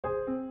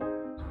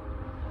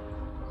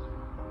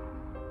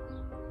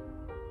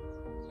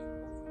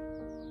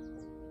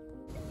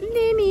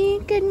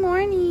Good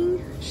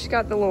morning. She's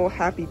got the little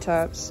happy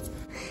taps.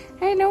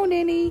 Hello,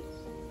 Nini.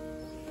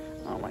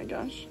 Oh my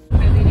gosh.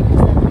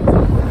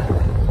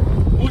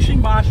 Puxa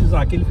embaixo,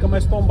 Isaac, ele fica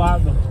mais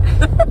tombado.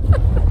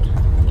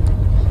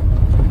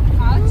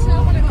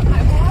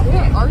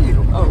 Where are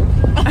you? Oh.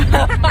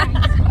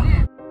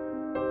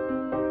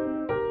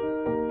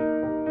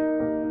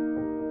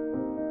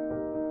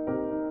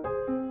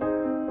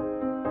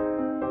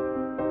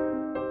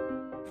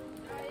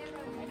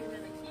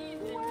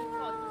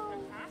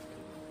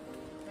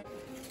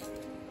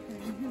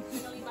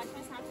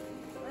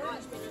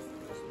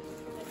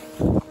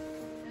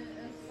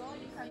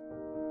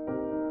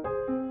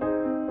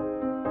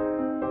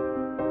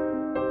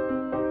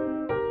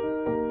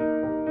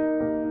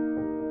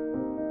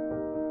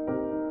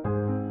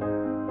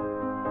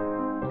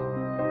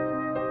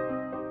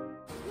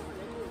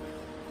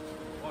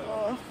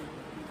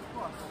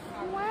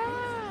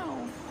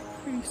 Wow,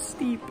 pretty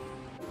steep.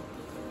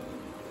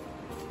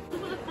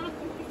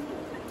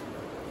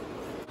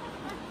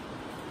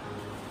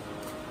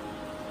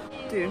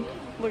 Dude,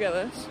 look at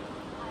this.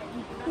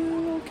 A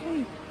little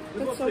cave.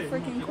 That's so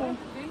freaking cool.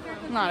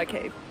 Not a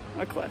cave,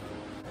 a cliff.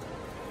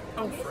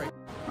 Oh, frick.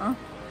 Huh?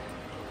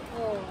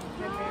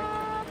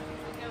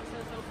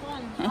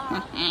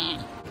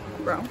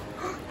 Bro.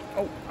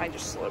 Oh, I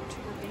just slipped.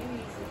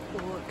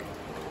 Look.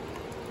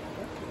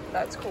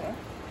 That's cool.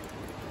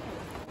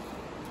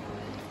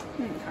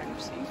 You can kind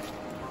of see.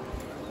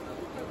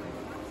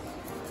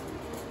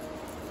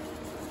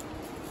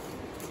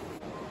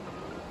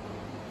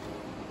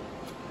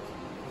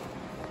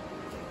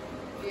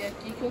 E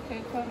aqui que eu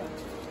quero parar.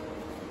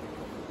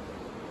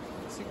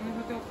 Segura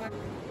o teu pai.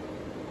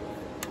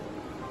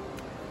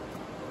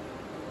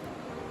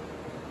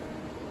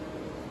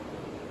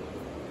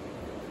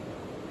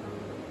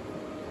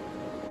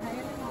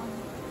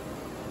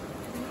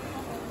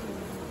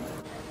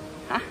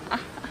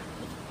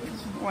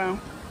 Wow.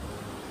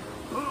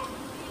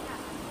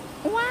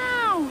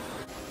 Wow!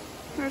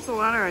 There's the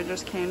ladder I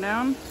just came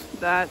down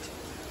that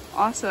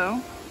also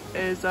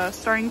is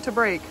starting to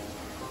break.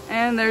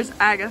 And there's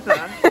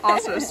Agatha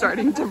also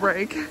starting to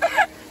break.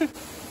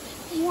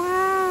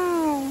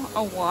 Wow!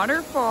 A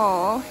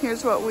waterfall.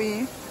 Here's what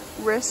we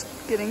risk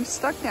getting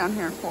stuck down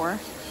here for.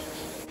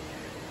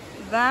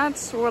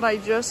 That's what I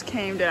just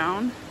came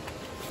down.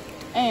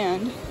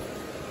 And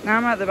now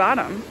I'm at the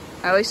bottom.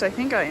 At least I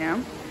think I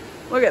am.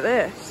 Look at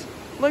this.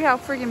 Look how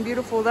freaking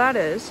beautiful that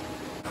is.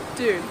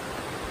 Dude,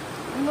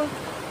 look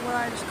what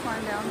I just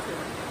climbed down to.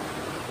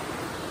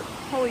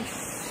 Holy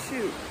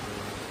shoot.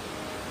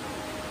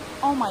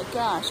 Oh my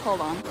gosh,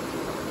 hold on.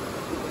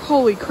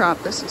 Holy crap,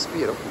 this is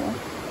beautiful.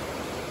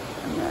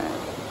 And then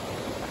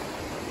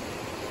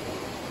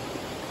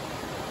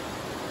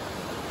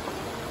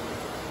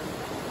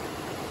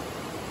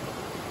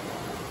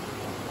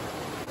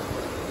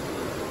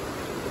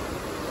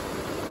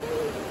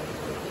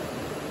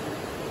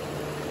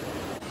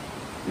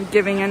I'm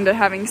giving into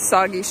having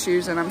soggy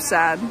shoes and I'm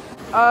sad.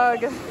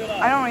 Ugh,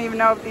 I don't even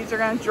know if these are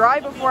gonna dry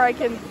before I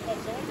can.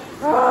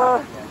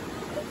 Ugh.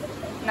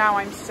 Now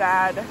I'm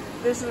sad.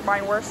 This is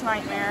my worst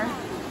nightmare.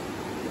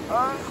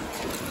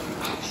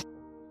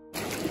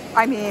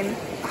 I mean,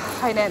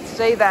 I didn't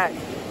say that.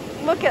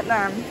 Look at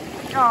them.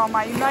 Oh,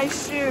 my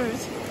nice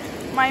shoes.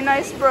 My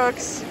nice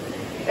Brooks.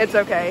 It's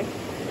okay.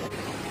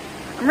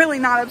 I'm really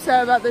not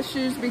upset about the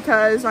shoes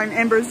because I'm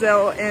in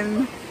Brazil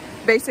in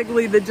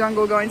basically the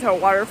jungle going to a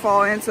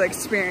waterfall, and it's an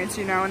experience,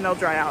 you know, and they'll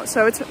dry out.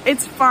 So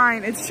it's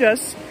fine. It's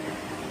just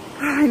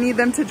I need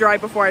them to dry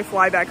before I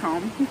fly back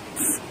home.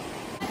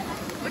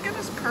 Look at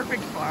this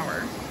perfect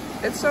flower.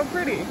 It's so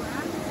pretty.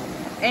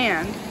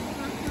 And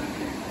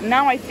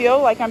now I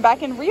feel like I'm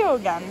back in Rio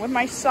again with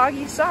my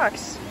soggy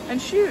socks and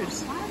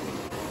shoes.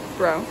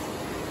 Bro,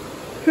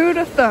 who'd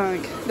have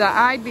thunk that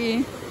I'd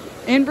be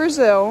in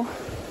Brazil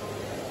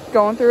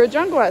going through a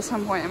jungle at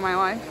some point in my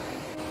life?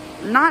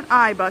 Not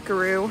I,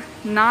 buckaroo.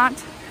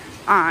 Not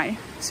I.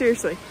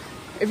 Seriously,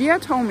 if you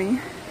had told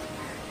me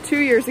 2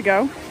 years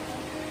ago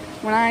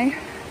when I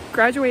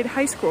graduated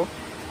high school,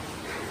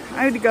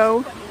 I would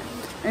go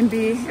and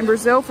be in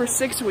Brazil for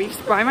 6 weeks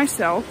by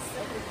myself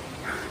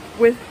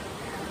with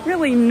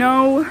really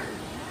nothing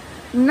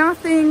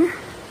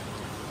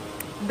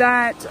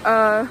that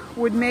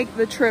would make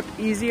the trip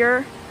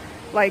easier.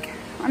 Like,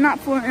 I'm not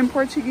fluent in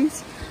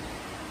Portuguese.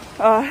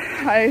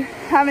 I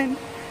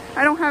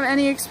don't have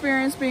any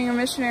experience being a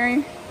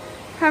missionary.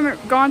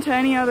 Haven't gone to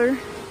any other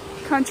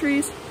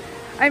countries.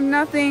 I have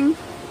nothing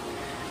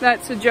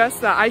that suggests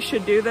that I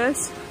should do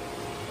this.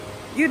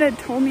 You'd have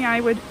told me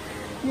I would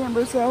be in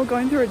Brazil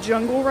going through a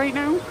jungle right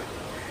now,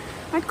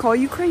 I'd call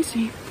you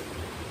crazy.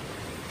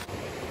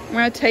 I'm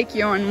gonna take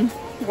you on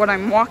what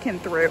I'm walking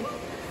through.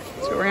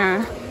 So we're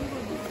gonna,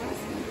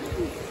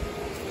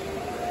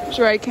 that's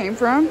where I came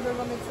from.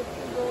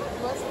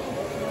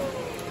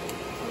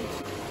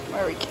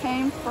 Where we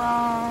came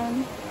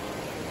from,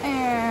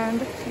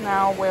 and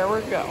now where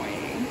we're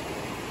going.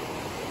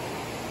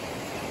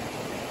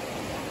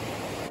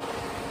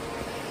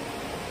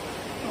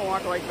 I'm gonna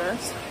walk like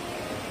this.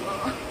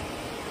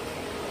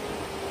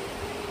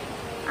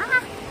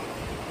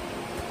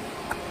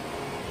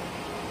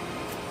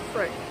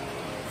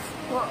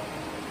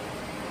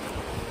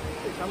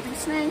 Don't be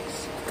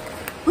snakes.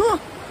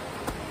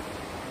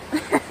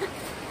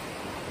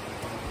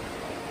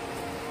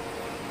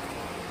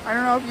 I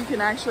don't know if you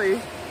can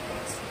actually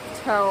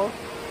tell,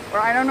 or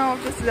I don't know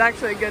if this is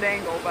actually a good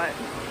angle, but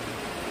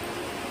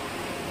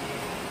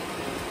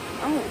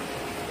oh.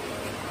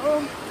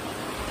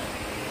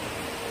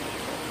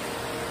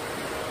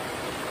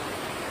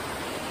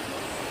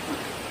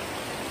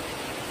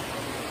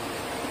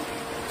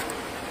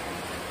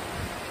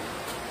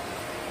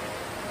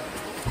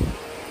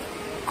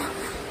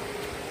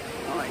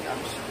 Oh my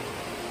gosh.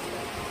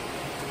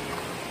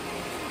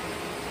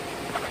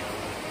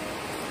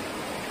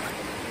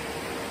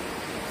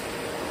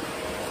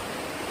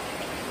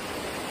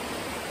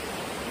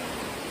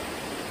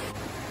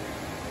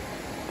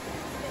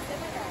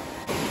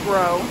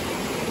 Bro.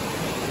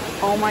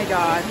 Oh my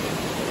god.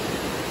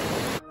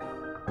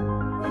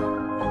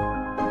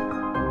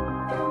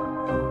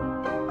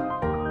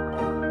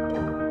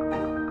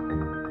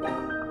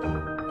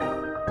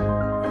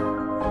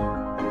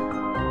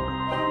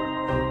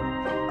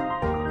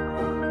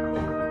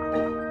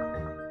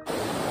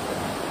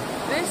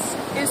 This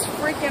is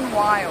freaking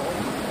wild.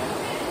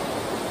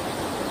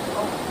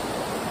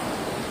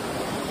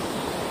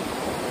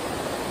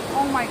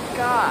 Oh my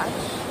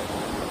gosh.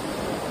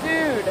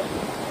 Dude.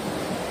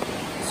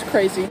 It's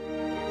crazy.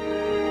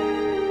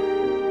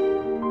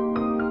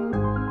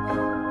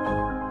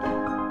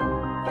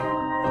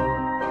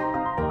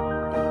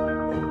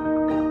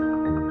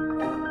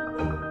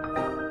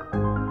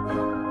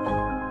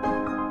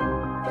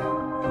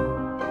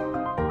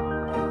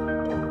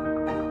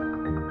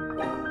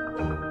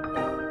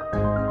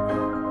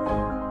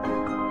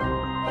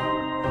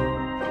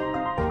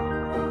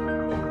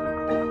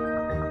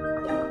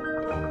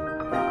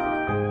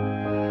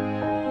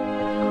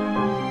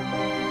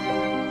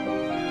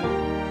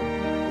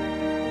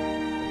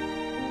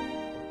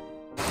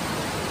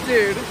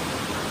 Dude,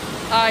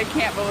 I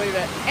can't believe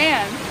it.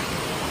 And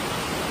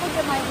look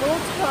at my little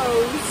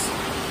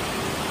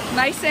toes.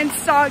 Nice and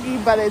soggy,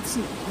 but it's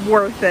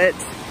worth it.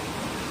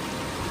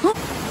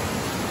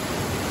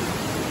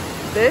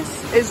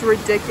 This is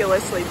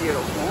ridiculously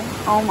beautiful.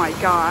 Oh my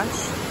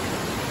gosh.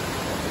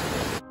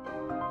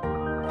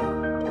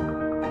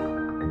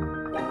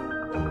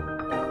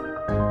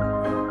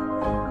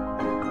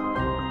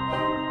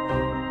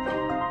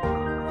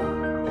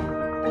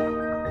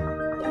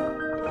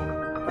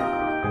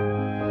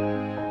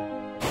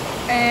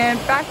 And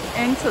back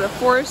into the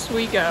forest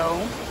we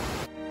go.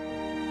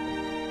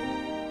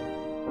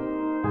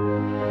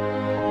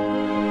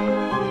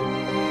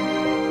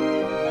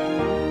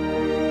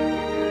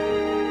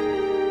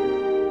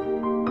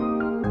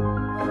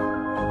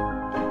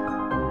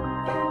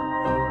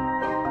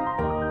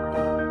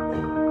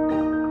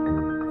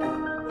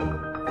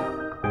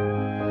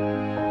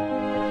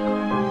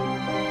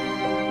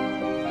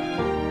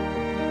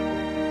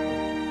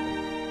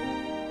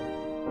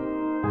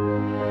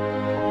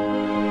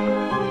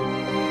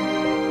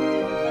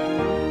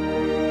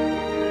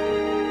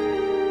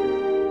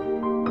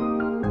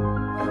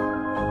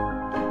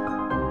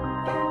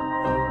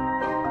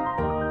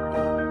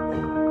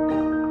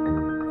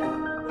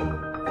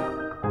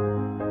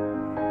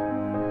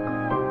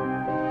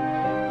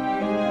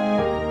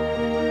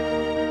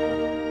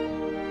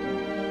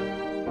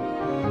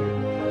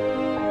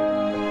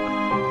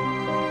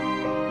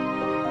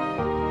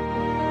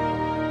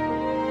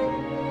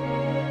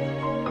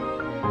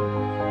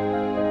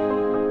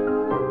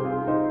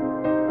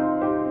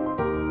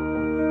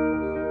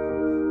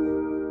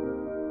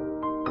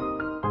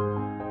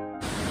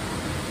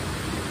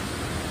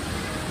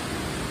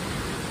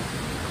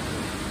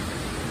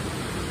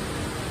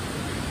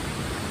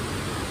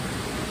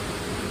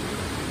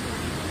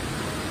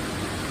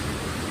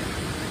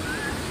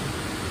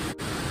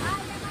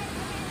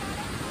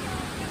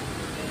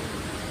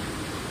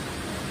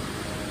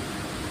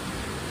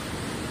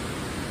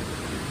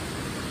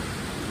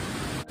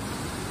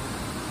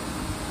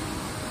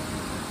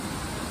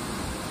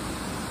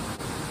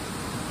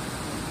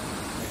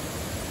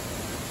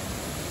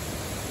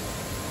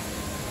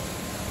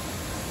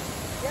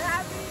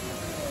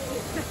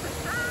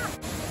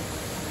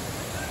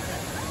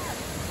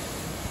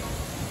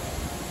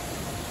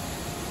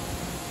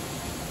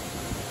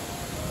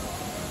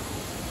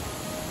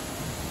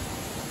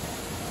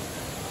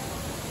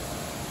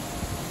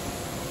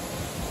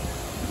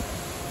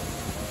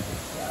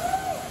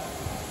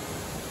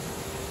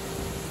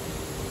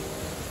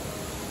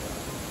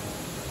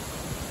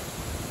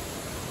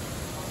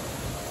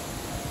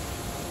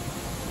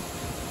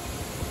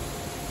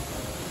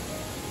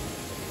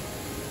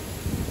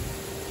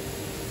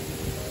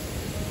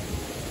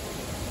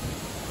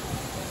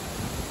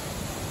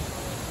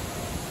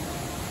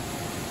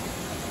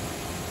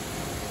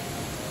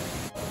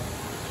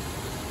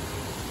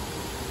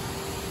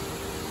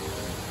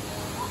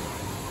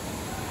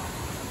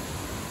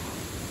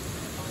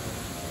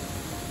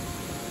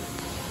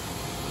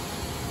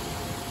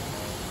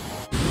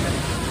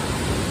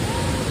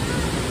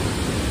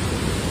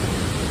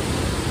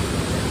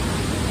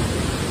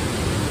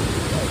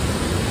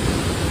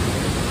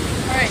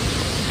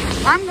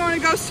 I'm going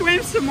to go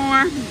swim some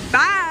more.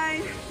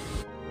 Bye.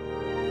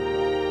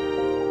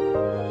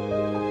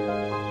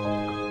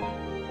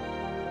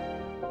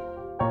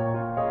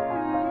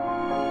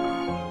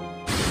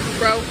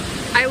 Bro,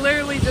 I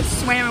literally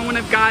just swam in one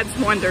of God's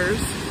wonders.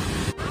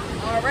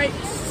 All right,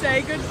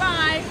 say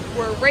goodbye.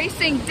 We're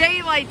racing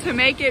daylight to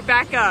make it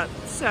back up.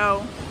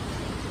 So,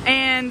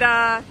 and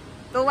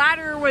the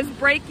ladder was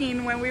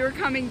breaking when we were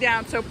coming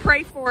down, so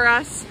pray for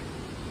us.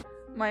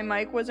 My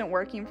mic wasn't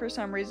working for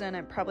some reason.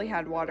 It probably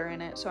had water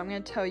in it, so I'm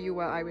going to tell you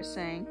what I was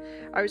saying.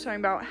 I was talking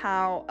about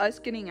how us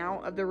getting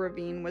out of the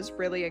ravine was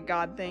really a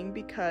God thing,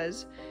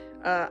 because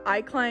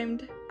I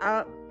climbed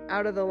out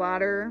of the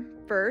ladder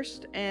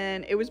first,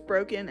 and it was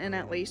broken in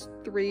at least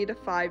 3 to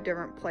 5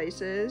 different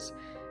places,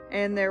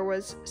 and there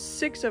was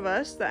 6 of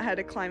us that had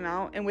to climb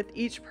out, and with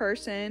each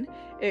person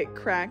it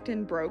cracked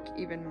and broke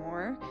even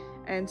more.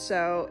 And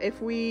so if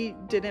we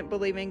didn't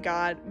believe in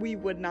God, we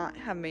would not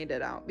have made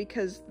it out,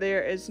 because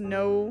there is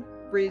no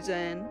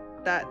reason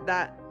that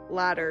that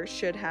ladder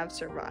should have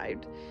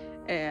survived.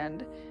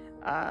 And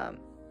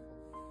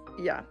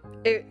yeah,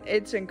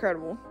 it's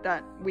incredible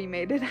that we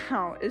made it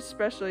out,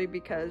 especially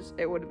because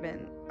it would have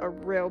been a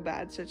real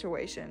bad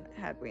situation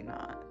had we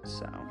not.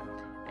 So,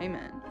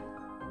 amen.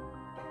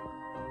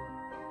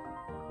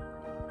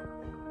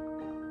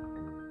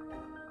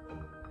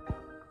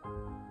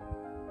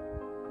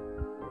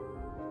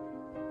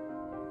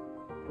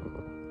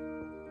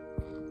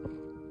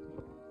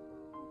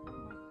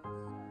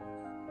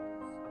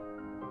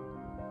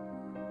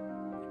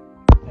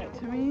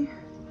 To me.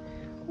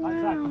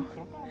 Wow.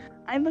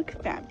 I look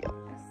fabulous.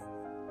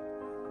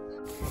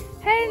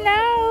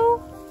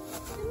 Hello.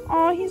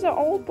 Oh, he's an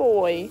old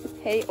boy.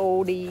 Hey,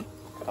 oldie.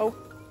 Oh,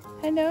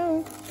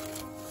 hello.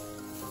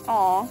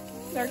 Aw,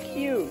 they're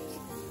cute.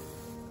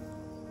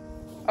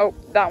 Oh,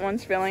 that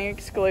one's feeling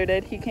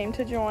excluded. He came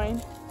to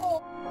join.